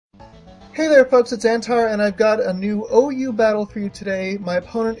Hey there folks, it's Antar, and I've got a new OU battle for you today. My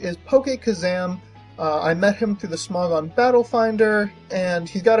opponent is Pokekazzam. I met him through the Smogon Battle Finder, and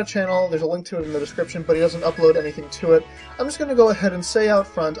he's got a channel. There's a link to it in the description, but he doesn't upload anything to it. I'm just going to go ahead and say out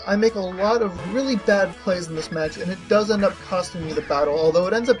front, I make a lot of really bad plays in this match, and it does end up costing me the battle, although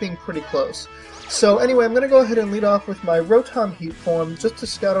it ends up being pretty close. So anyway, I'm going to go ahead and lead off with my Rotom Heat form, just to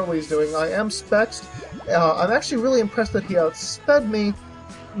scout out what he's doing. I am Spexed. I'm actually really impressed that he outsped me.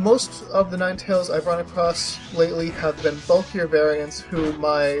 Most of the Ninetales I've run across lately have been bulkier variants who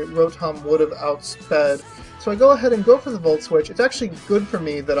my Rotom would have outsped. So I go ahead and go for the Volt Switch. It's actually good for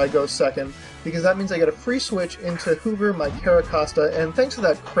me that I go second, because that means I get a free switch into Hoover, my Carracosta, and thanks to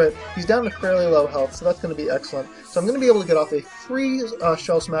that crit, he's down to fairly low health, so that's going to be excellent. So I'm going to be able to get off a free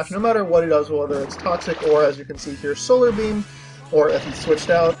Shell Smash no matter what he does, whether it's Toxic or, as you can see here, Solar Beam, or if he's switched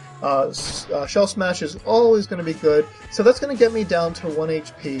out. Shell Smash is always going to be good, so that's going to get me down to 1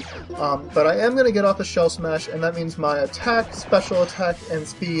 HP, but I am going to get off the Shell Smash, and that means my attack, special attack, and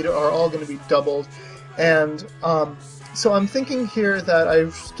speed are all going to be doubled, and so I'm thinking here that I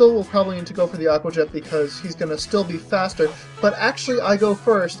still will probably need to go for the Aqua Jet because he's going to still be faster, but actually I go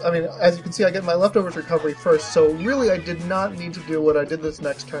first. I mean, as you can see, I get my Leftovers recovery first, so really I did not need to do what I did this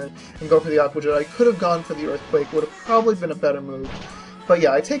next turn and go for the Aqua Jet. I could have gone for the Earthquake, would have probably been a better move. But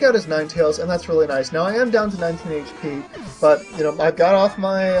yeah, I take out his Ninetales, and that's really nice. Now I am down to 19 HP, but you know I got off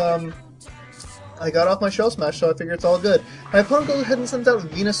my Shell Smash, so I figure it's all good. My opponent goes ahead and sends out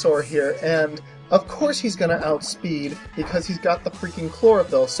Venusaur here, and of course he's going to outspeed because he's got the freaking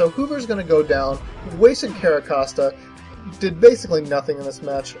Chlorophyll. So Hoover's going to go down, wasted Carracosta, did basically nothing in this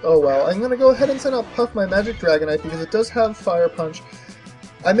match. Oh well. I'm going to go ahead and send out Puff, my Magic Dragonite, because it does have Fire Punch.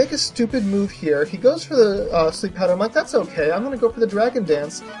 I make a stupid move here. He goes for the Sleep Powder. I'm like, that's okay. I'm going to go for the Dragon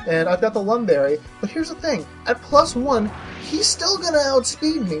Dance, and I've got the Lumberry. But here's the thing. At +1, he's still going to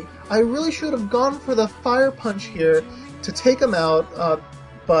outspeed me. I really should have gone for the Fire Punch here to take him out,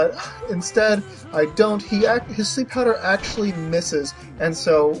 but instead, I don't. His Sleep Powder actually misses, and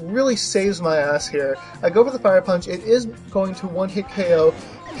so really saves my ass here. I go for the Fire Punch. It is going to one-hit KO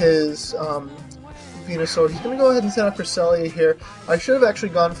his Venusaur. He's going to go ahead and send out Cresselia here. I should have actually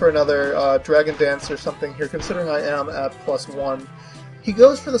gone for another Dragon Dance or something here, considering I am at +1. He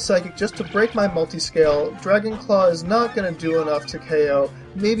goes for the Psychic just to break my multi-scale. Dragon Claw is not going to do enough to KO.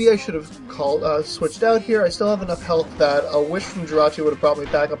 Maybe I should have switched out here. I still have enough health that a Wish from Jirachi would have brought me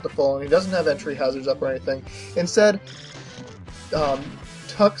back up to full, and he doesn't have entry hazards up or anything. Instead,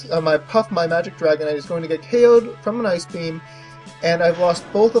 my Puff, my Magic Dragonite, is going to get KO'd from an Ice Beam, and I've lost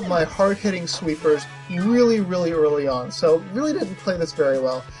both of my hard-hitting sweepers really, really early on, so really didn't play this very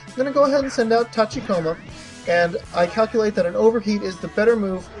well. I'm going to go ahead and send out Tachikoma, and I calculate that an Overheat is the better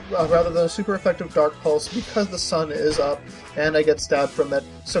move rather than a super effective Dark Pulse because the sun is up and I get stabbed from it.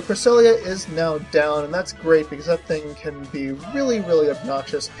 So Cresselia is now down, and that's great because that thing can be really, really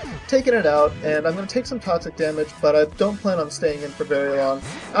obnoxious. Taking it out, and I'm going to take some toxic damage, but I don't plan on staying in for very long.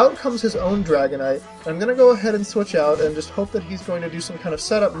 Out comes his own Dragonite, and I'm going to go ahead and switch out and just hope that he's going to do some kind of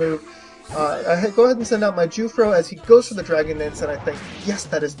setup move. I go ahead and send out my Jufro as he goes for the Dragon Dance, and I think, yes,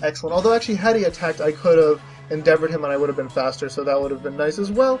 that is excellent. Although actually, had he attacked, I could have endeavored him and I would have been faster, so that would have been nice as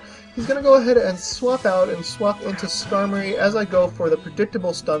well. He's going to go ahead and swap out and swap into Skarmory as I go for the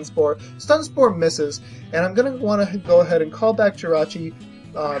predictable Stun Spore. Stun Spore misses, and I'm going to want to go ahead and call back Jirachi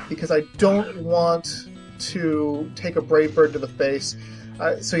because I don't want to take a Brave Bird to the face.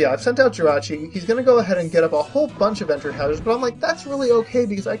 So yeah, I've sent out Jirachi. He's going to go ahead and get up a whole bunch of entry hazards, but I'm like, that's really okay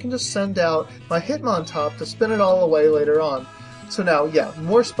because I can just send out my Hitmontop to spin it all away later on. So now, yeah,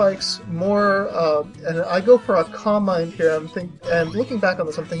 more spikes, more, and I go for a Calm Mind here, and looking back on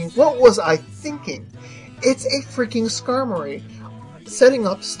this, I'm thinking, what was I thinking? It's a freaking Skarmory setting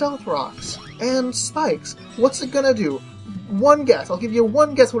up Stealth Rocks and spikes. What's it gonna do? One guess. I'll give you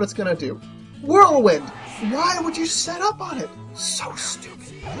one guess what it's gonna do. Whirlwind! Why would you set up on it? So stupid.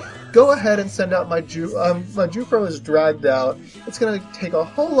 Go ahead and send out my Jufro is dragged out. It's going to take a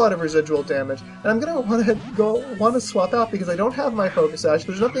whole lot of residual damage, and I'm going to want to swap out because I don't have my Focus Sash.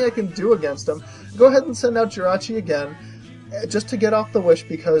 There's nothing I can do against him. Go ahead and send out Jirachi again, just to get off the Wish,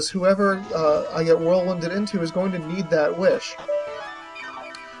 because whoever I get Whirlwinded into is going to need that Wish.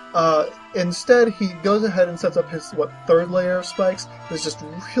 Instead, he goes ahead and sets up his, third layer of spikes. It's just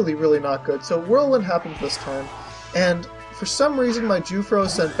really, really not good. So Whirlwind happens this turn, and for some reason my Jufro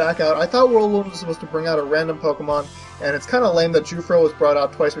is sent back out. I thought Whirlwind was supposed to bring out a random Pokemon, and it's kind of lame that Jufro was brought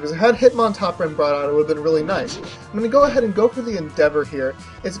out twice, because if I had Hitmontop brought out, it would have been really nice. I'm going to go ahead and go for the Endeavor here.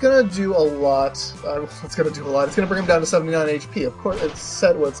 It's going to do a lot. It's going to bring him down to 79 HP. Of course, it's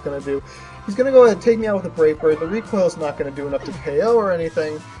set what it's going to do. He's going to go ahead and take me out with a Brave Bird. The recoil is not going to do enough to KO or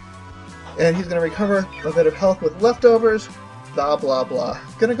anything. And he's going to recover a bit of health with leftovers, blah blah blah.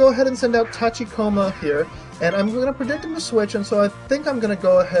 Gonna go ahead and send out Tachikoma here, and I'm going to predict him to switch, and so I think I'm going to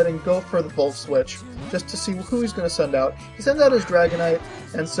go ahead and go for the Volt Switch, just to see who he's going to send out. He sends out his Dragonite,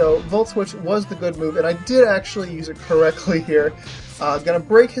 and so Volt Switch was the good move, and I did actually use it correctly here. Gonna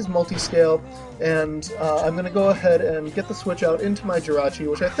break his multi-scale, and I'm gonna go ahead and get the switch out into my Jirachi,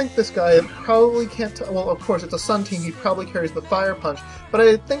 which I think this guy probably can't. Well, of course, it's a Sun Team, he probably carries the Fire Punch, but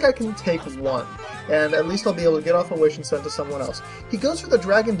I think I can take one, and at least I'll be able to get off a Wish and send it to someone else. He goes for the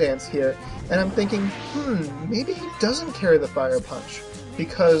Dragon Dance here, and I'm thinking, maybe he doesn't carry the Fire Punch,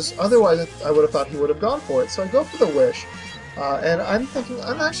 because otherwise I would have thought he would have gone for it. So I go for the Wish, and I'm thinking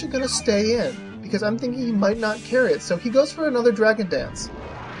I'm actually gonna stay in, because I'm thinking he might not carry it. So he goes for another Dragon Dance.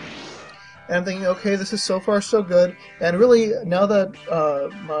 And I'm thinking, okay, this is so far so good. And really, now that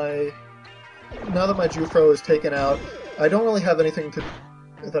my Jufro is taken out, I don't really have anything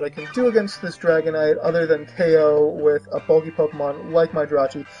that I can do against this Dragonite other than KO with a bulky Pokemon like my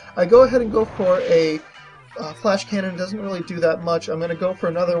Jirachi. I go ahead and go for a Flash Cannon. Doesn't really do that much. I'm going to go for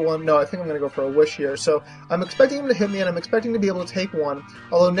another one. No, I think I'm going to go for a Wish here. So I'm expecting him to hit me, and I'm expecting to be able to take one.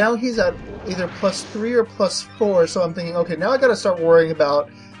 Although now he's at either +3 or +4, so I'm thinking, okay, now I got to start worrying about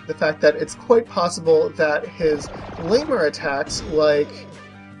the fact that it's quite possible that his lamer attacks, like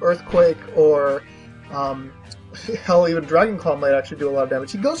Earthquake or hell, even Dragon Claw might actually do a lot of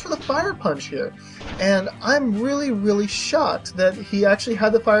damage. He goes for the Fire Punch here, and I'm really, really shocked that he actually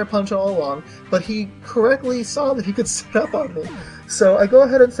had the Fire Punch all along, but he correctly saw that he could set up on me. So I go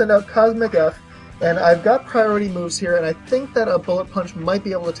ahead and send out Cosmic F, and I've got priority moves here, and I think that a Bullet Punch might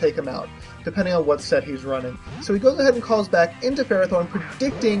be able to take him out, depending on what set he's running. So he goes ahead and calls back into Ferrothorn,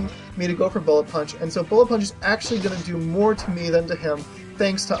 predicting me to go for Bullet Punch, and so Bullet Punch is actually going to do more to me than to him,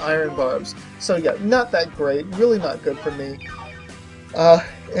 thanks to Iron Barbs. So yeah, not that great, really not good for me.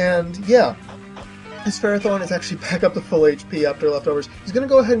 And yeah, his Ferrothorn is actually back up to full HP after leftovers. He's going to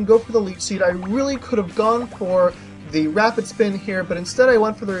go ahead and go for the Leech Seed. I really could have gone for the Rapid Spin here, but instead I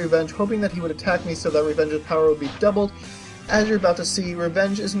went for the Revenge, hoping that he would attack me so that Revenge's power would be doubled. As you're about to see,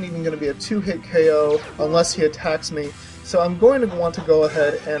 Revenge isn't even going to be a 2-hit KO unless he attacks me. So I'm going to want to go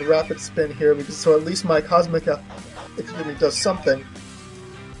ahead and Rapid Spin here, because so at least my Cosmic F, does something.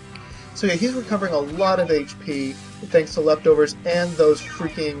 So yeah, he's recovering a lot of HP thanks to leftovers and those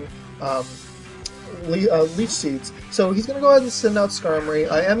freaking Leech Seeds. So he's going to go ahead and send out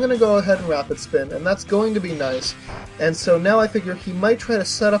Skarmory. I am going to go ahead and Rapid Spin, and that's going to be nice. And so now I figure he might try to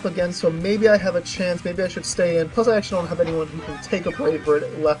set up again, so maybe I have a chance, maybe I should stay in. Plus I actually don't have anyone who can take a Brave Bird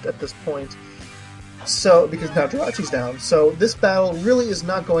left at this point. So, because now Jirachi's down. So this battle really is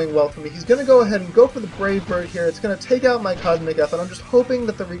not going well for me. He's going to go ahead and go for the Brave Bird here. It's going to take out my Cosmic F, and I'm just hoping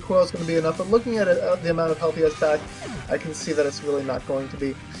that the recoil is going to be enough. But looking at it, the amount of health he has back, I can see that it's really not going to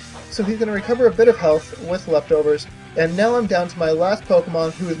be. So he's going to recover a bit of health with leftovers, and now I'm down to my last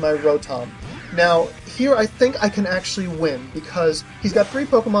Pokemon, who is my Rotom. Now, here I think I can actually win, because he's got 3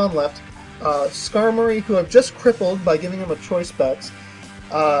 Pokemon left. Skarmory, who I've just crippled by giving him a Choice Specs.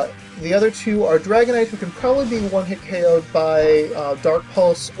 The other 2 are Dragonite, who can probably be one-hit KO'd by Dark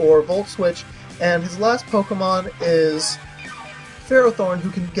Pulse or Volt Switch, and his last Pokemon is Ferrothorn, who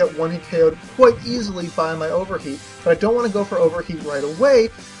can get one-hit KO'd quite easily by my Overheat, but I don't want to go for Overheat right away.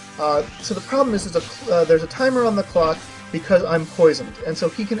 So the problem is there's a timer on the clock because I'm poisoned, and so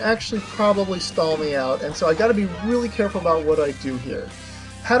he can actually probably stall me out, and so I got to be really careful about what I do here.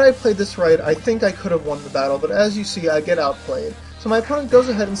 Had I played this right, I think I could have won the battle, but as you see, I get outplayed. So my opponent goes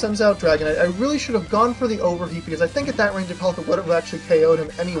ahead and sends out Dragonite. I really should have gone for the Overheat, because I think at that range of health it would have actually KO'd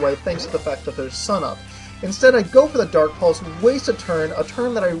him anyway, thanks to the fact that there's Sun Up. Instead, I go for the Dark Pulse, waste a turn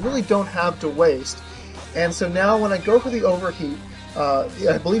that I really don't have to waste. And so now when I go for the Overheat,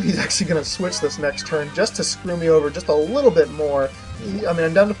 I believe he's actually going to switch this next turn just to screw me over just a little bit more. I mean,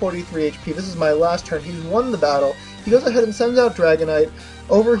 I'm down to 43 HP. This is my last turn. He's won the battle. He goes ahead and sends out Dragonite.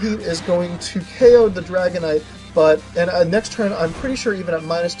 Overheat is going to KO the Dragonite, but next turn, I'm pretty sure even at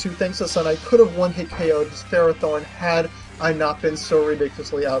 -2, thanks to Sun, I could have one-hit KO'd his Ferrothorn had I not been so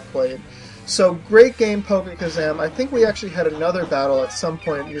ridiculously outplayed. So, great game, Pokekazzam. I think we actually had another battle at some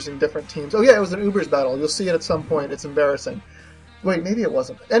point using different teams. Oh yeah, it was an Ubers battle. You'll see it at some point. It's embarrassing. Wait, maybe it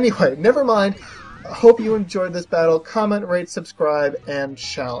wasn't. Anyway, never mind. I hope you enjoyed this battle. Comment, rate, subscribe, and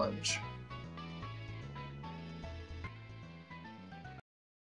challenge.